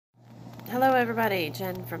Hello everybody,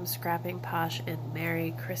 Jen from Scrapping Posh, and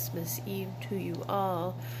Merry Christmas Eve to you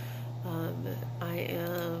all. I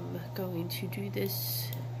am going to do this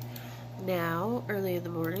now, early in the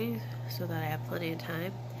morning, so that I have plenty of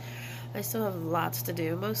time. I still have lots to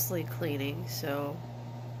do, mostly cleaning, so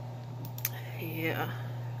yeah.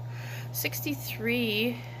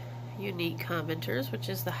 63 unique commenters, which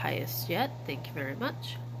is the highest yet. Thank you very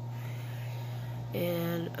much.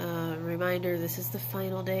 And reminder, this is the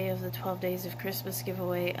final day of the 12 Days of Christmas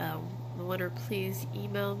giveaway. The winner, please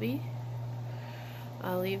email me.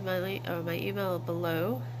 I'll leave my email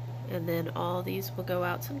below, and then all these will go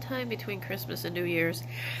out sometime between Christmas and New Year's.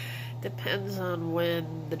 Depends on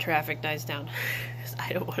when the traffic dies down, because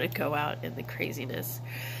I don't want to go out in the craziness.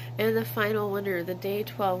 And the final winner, the day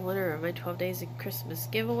 12 winner of my 12 Days of Christmas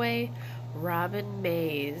giveaway, Robin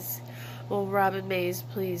Mays. Well, Robin Mays,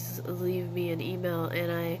 please leave me an email, and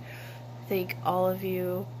I thank all of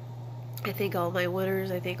you. I thank all my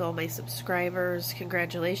winners. I thank all my subscribers.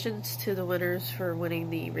 Congratulations to the winners for winning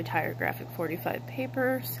the Retired Graphic 45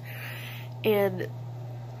 papers. And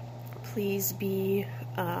please be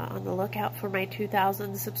on the lookout for my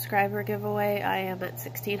 2,000 subscriber giveaway. I am at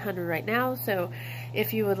 1,600 right now, so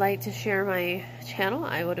if you would like to share my channel,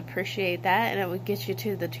 I would appreciate that, and it would get you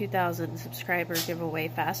to the 2,000 subscriber giveaway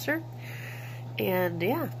faster. And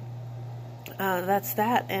yeah, that's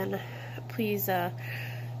that. And please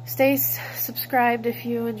stay subscribed if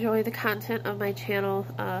you enjoy the content of my channel.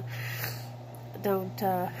 Don't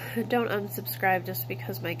unsubscribe just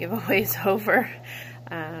because my giveaway is over.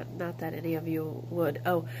 Not that any of you would.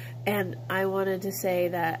 Oh, and I wanted to say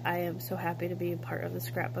that I am so happy to be a part of the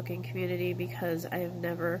scrapbooking community, because I have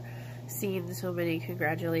never seen so many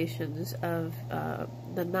congratulations of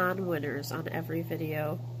the non-winners on every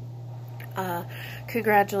video.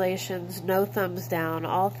 Congratulations, no thumbs down,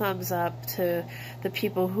 all thumbs up to the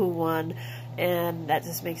people who won, and that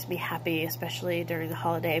just makes me happy, especially during the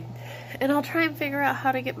holiday. And I'll try and figure out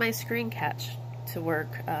how to get my screen catch to work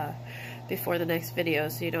before the next video,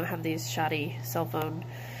 so you don't have these shoddy cell phone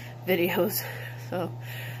videos. So,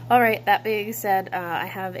 alright, that being said, I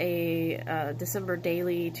have a December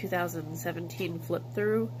daily 2017 flip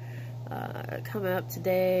through coming up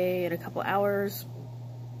today in a couple hours.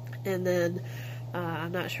 And then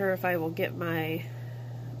I'm not sure if I will get my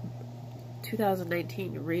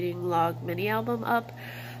 2019 reading log mini album up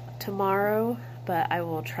tomorrow, but I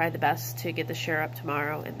will try the best to get the share up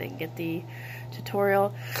tomorrow and then get the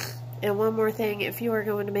tutorial. And one more thing, if you are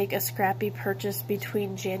going to make a scrappy purchase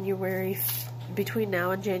between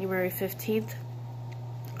now and January 15th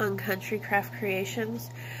on Country Craft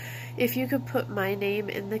Creations, if you could put my name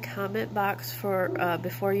in the comment box for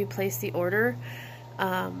before you place the order.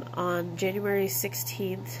 On January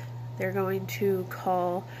 16th, they're going to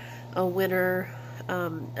call a winner,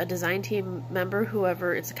 a design team member,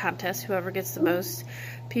 whoever, it's a contest, whoever gets the most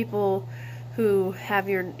people who have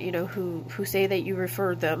your, who say that you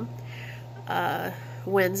referred them,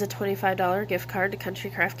 wins a $25 gift card to Country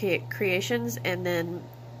Craft Creations. And then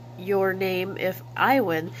your name, if I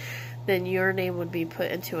win, then your name would be put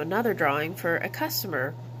into another drawing for a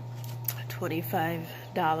customer, a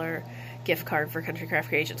 $25 gift card for Country Craft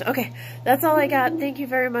Creations. Okay, that's all I got. Thank you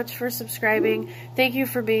very much for subscribing. Thank you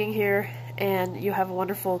for being here, and you have a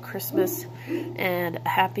wonderful Christmas and a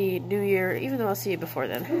happy New Year, even though I'll see you before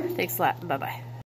then. Thanks a lot, and bye-bye.